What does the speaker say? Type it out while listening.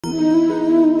Thank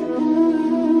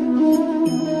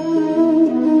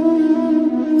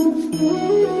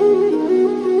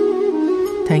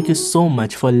you so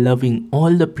much for loving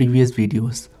all the previous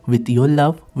videos. With your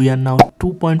love, we are now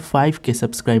 2.5k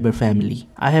subscriber family.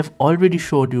 I have already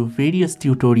showed you various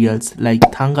tutorials like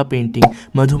Thangka painting,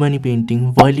 Madhubani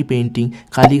painting, Varli painting,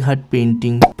 Kalighat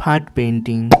painting, Phat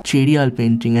painting, Cherial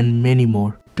painting and many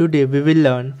more. Today we will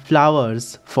learn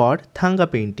flowers for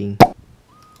Thangka painting.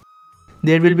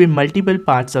 There will be multiple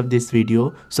parts of this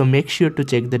video, so make sure to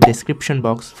check the description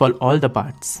box for all the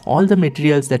parts. All the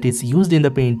materials that is used in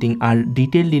the painting are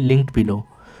detailedly linked below,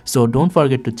 so don't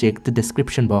forget to check the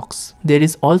description box. There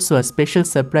is also a special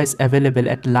surprise available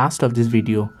at last of this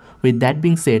video. With that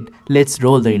being said, let's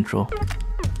roll the intro.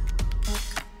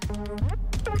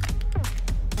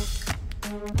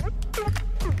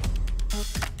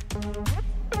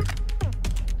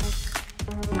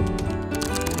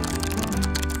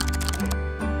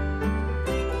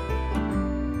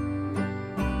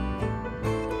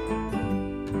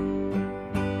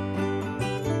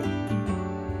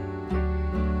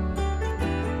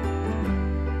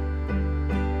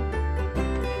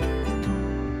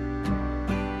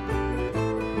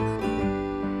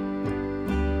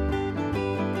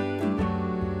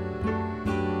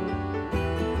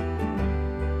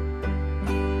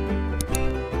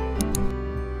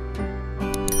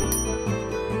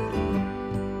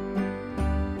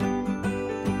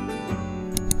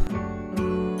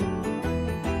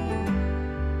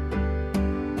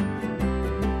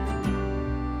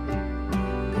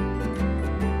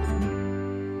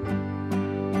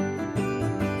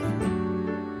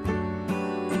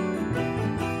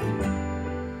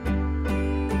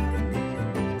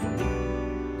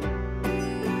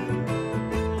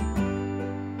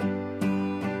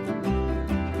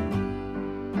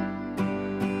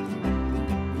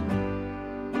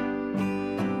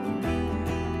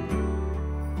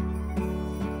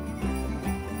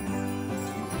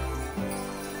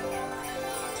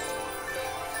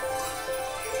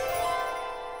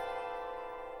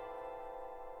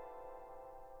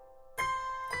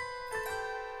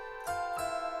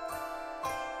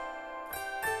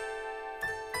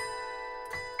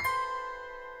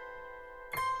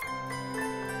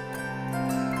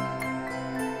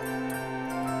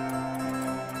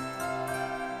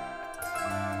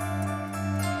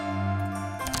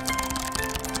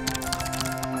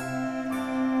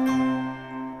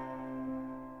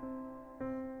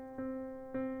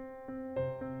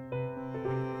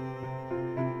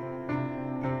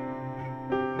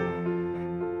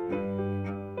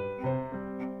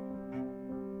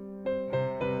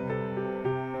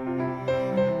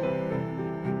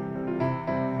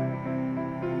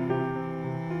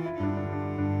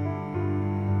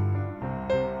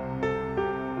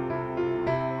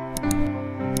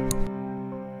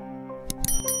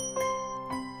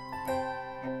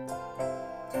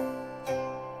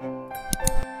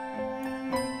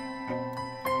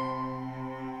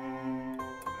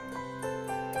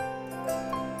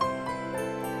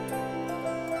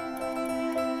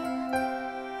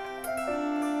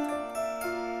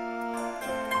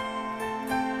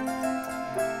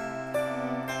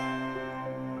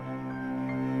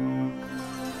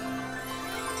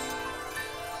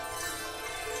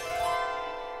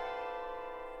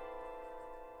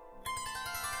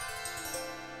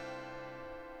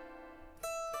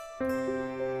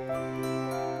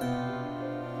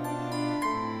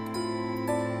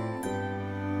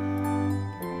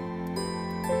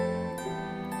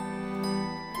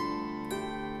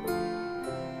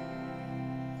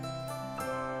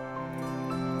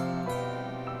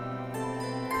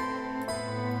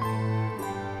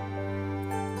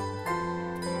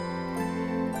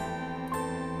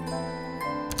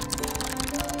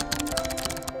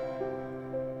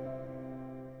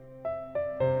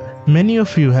 Many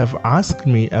of you have asked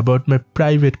me about my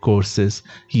private courses.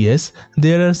 Yes,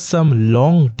 there are some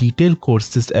long detailed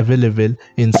courses available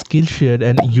in Skillshare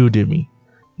and Udemy.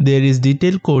 There is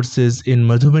detailed courses in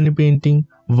Madhubani painting,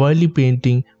 Varli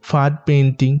painting, Phat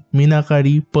painting,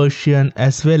 Meenakari, Persian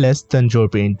as well as Tanjore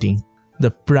painting.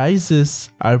 The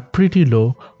prices are pretty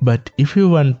low, but if you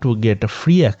want to get a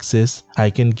free access, I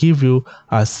can give you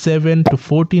a 7 to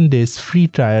 14 days free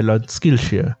trial on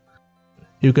Skillshare.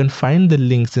 You can find the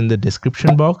links in the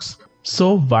description box.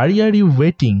 So why are you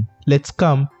waiting? Let's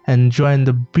come and join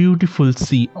the beautiful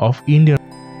sea of Indian.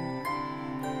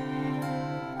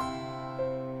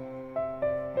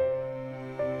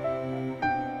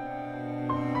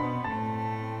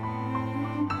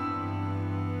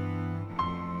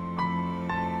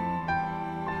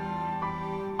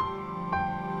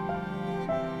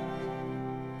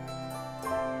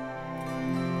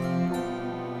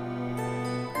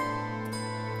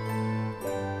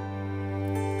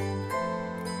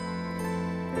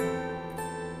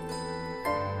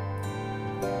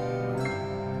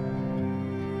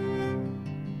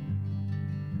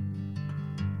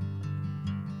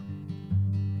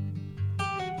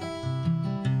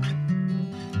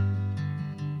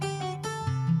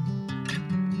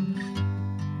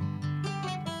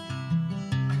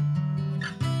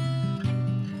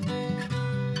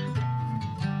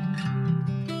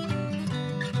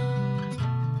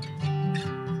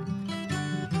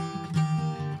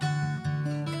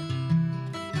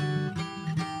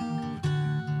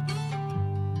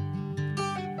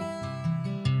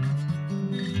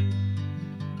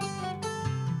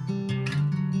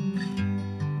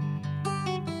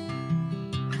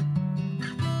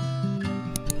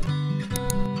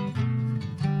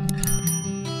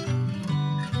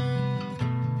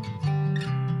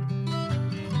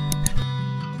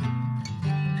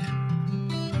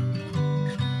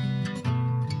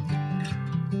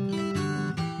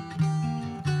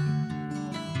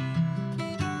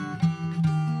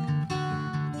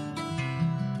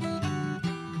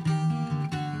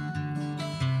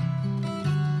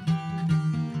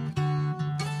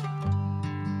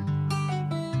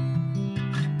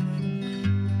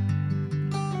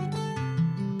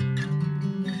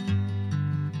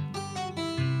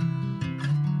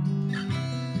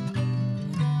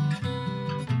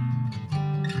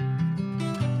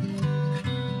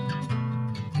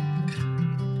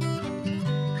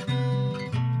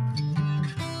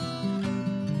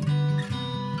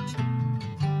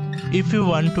 If you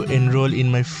want to enroll in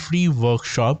my free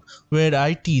workshop where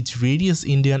I teach various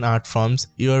Indian art forms,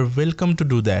 you are welcome to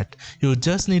do that. You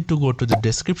just need to go to the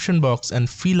description box and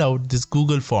fill out this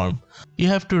Google form. You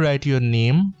have to write your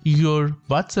name, your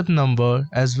WhatsApp number,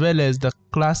 as well as the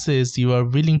classes you are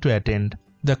willing to attend.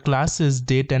 The classes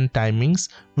date and timings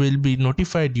will be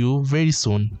notified you very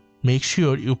soon. Make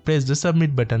sure you press the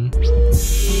submit button.